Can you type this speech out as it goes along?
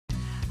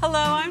Hello,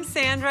 I'm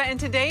Sandra, and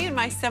today in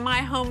my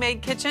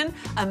semi-homemade kitchen,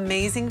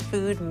 amazing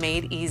food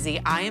made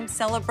easy. I am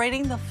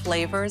celebrating the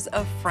flavors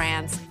of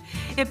France.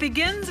 It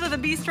begins with a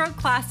bistro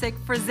classic,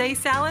 frisée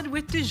salad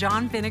with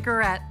Dijon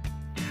vinaigrette.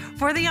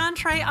 For the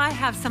entree, I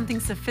have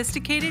something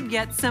sophisticated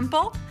yet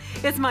simple.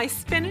 It's my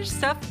spinach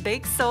stuffed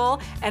baked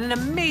sole and an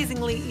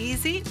amazingly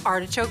easy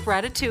artichoke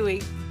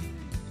ratatouille.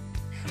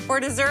 For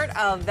dessert,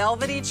 a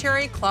velvety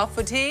cherry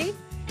clafoutis.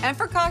 And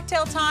for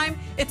cocktail time,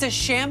 it's a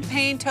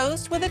champagne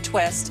toast with a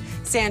twist,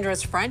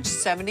 Sandra's French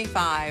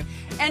 75.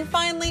 And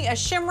finally, a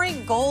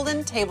shimmery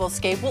golden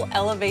tablescape will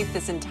elevate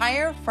this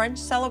entire French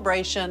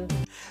celebration.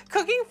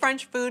 Cooking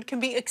French food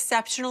can be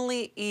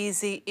exceptionally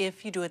easy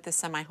if you do it the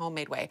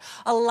semi-homemade way.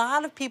 A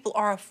lot of people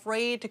are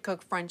afraid to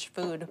cook French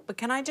food, but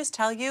can I just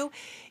tell you,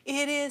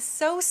 it is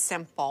so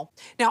simple.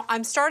 Now,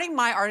 I'm starting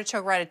my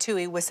artichoke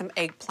ratatouille with some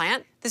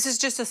eggplant. This is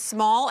just a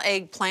small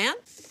eggplant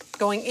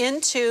going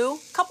into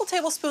a couple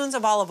tablespoons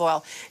of olive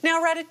oil.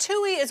 Now,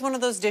 ratatouille is one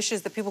of those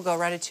dishes that people go,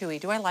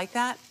 ratatouille, do I like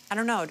that? I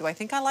don't know, do I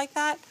think I like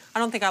that? I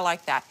don't think I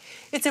like that.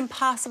 It's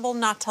impossible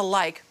not to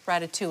like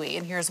ratatouille,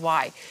 and here's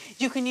why.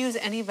 You can use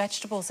any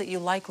vegetables that you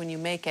like when you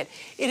make it.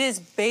 It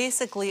is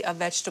basically a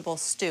vegetable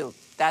stew.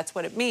 That's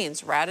what it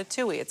means,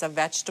 ratatouille. It's a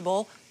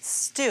vegetable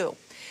stew.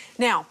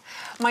 Now,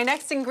 my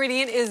next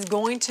ingredient is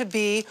going to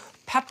be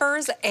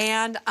peppers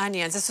and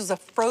onions. This is a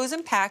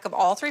frozen pack of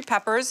all three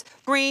peppers,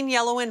 green,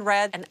 yellow, and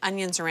red, and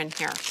onions are in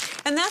here.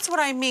 And that's what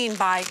I mean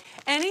by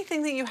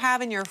anything that you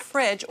have in your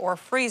fridge or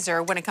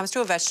freezer when it comes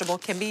to a vegetable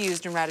can be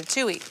used in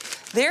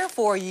ratatouille.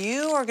 Therefore,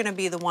 you are gonna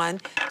be the one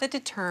that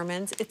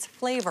determines its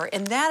flavor,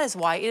 and that is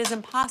why it is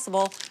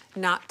impossible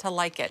not to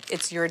like it.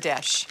 It's your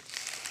dish.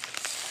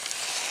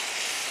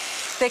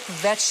 Thick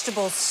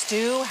vegetable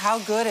stew, how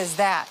good is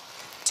that?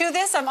 To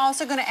this, I'm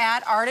also going to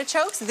add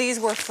artichokes. These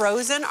were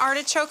frozen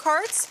artichoke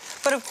hearts,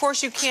 but of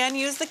course you can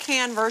use the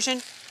canned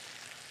version.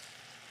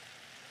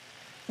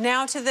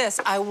 Now to this,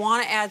 I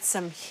want to add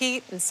some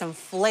heat and some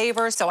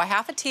flavor. So a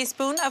half a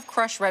teaspoon of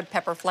crushed red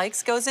pepper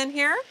flakes goes in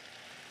here.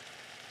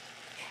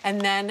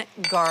 And then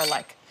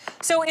garlic.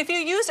 So if you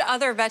used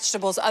other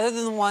vegetables other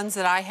than the ones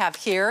that I have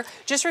here,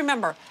 just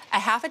remember a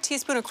half a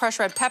teaspoon of crushed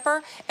red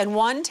pepper and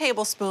 1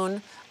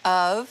 tablespoon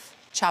of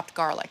chopped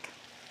garlic.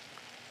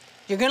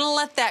 You're gonna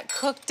let that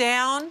cook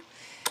down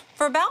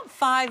for about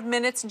 5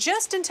 minutes,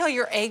 just until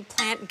your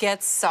eggplant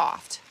gets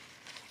soft.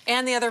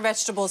 And the other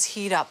vegetables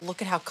heat up.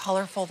 Look at how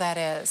colorful that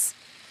is.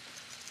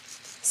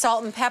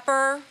 Salt and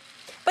pepper.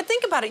 But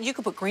think about it, you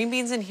could put green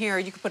beans in here,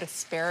 you could put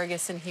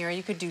asparagus in here,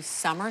 you could do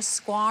summer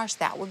squash,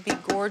 that would be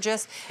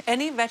gorgeous.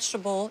 Any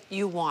vegetable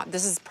you want.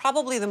 This is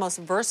probably the most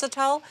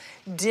versatile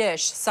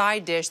dish,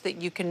 side dish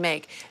that you can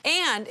make.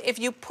 And if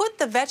you put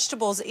the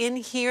vegetables in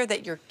here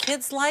that your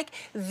kids like,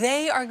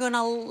 they are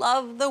gonna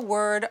love the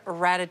word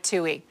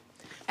ratatouille.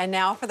 And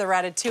now for the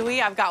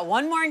ratatouille, I've got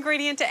one more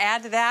ingredient to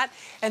add to that,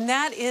 and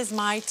that is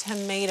my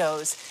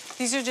tomatoes.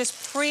 These are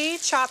just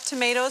pre-chopped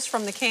tomatoes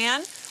from the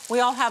can. We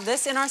all have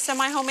this in our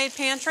semi-homemade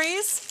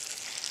pantries.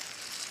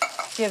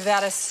 Give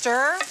that a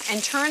stir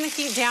and turn the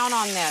heat down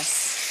on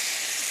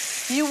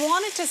this. You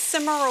want it to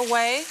simmer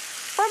away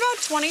for about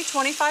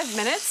 20-25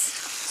 minutes.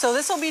 So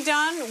this will be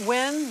done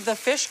when the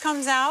fish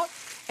comes out,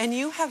 and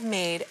you have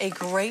made a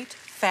great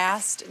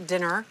fast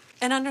dinner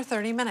in under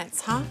 30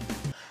 minutes, huh?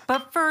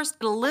 But first,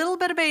 a little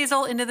bit of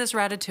basil into this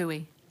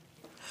ratatouille.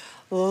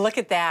 Look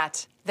at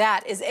that.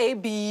 That is a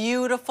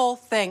beautiful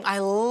thing. I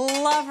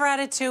love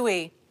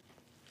ratatouille.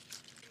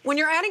 When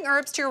you're adding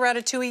herbs to your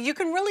ratatouille, you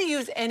can really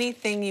use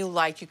anything you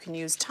like. You can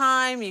use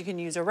thyme, you can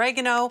use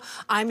oregano.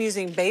 I'm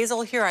using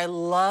basil here. I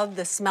love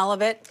the smell of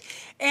it.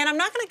 And I'm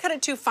not gonna cut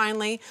it too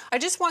finely. I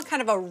just want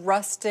kind of a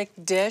rustic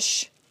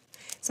dish.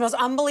 It smells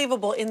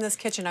unbelievable in this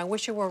kitchen. I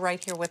wish you were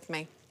right here with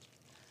me.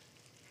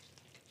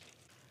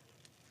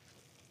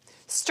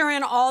 Stir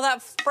in all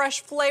that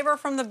fresh flavor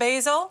from the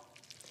basil.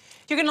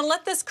 You're gonna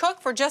let this cook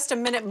for just a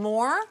minute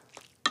more.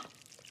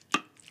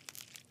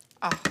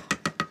 Oh.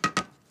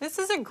 This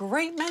is a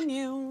great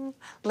menu.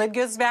 Lid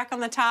goes back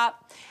on the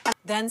top. And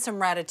then some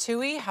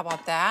ratatouille, how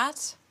about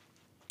that?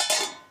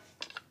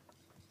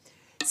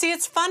 See,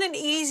 it's fun and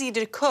easy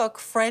to cook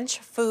French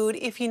food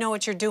if you know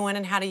what you're doing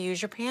and how to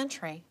use your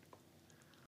pantry.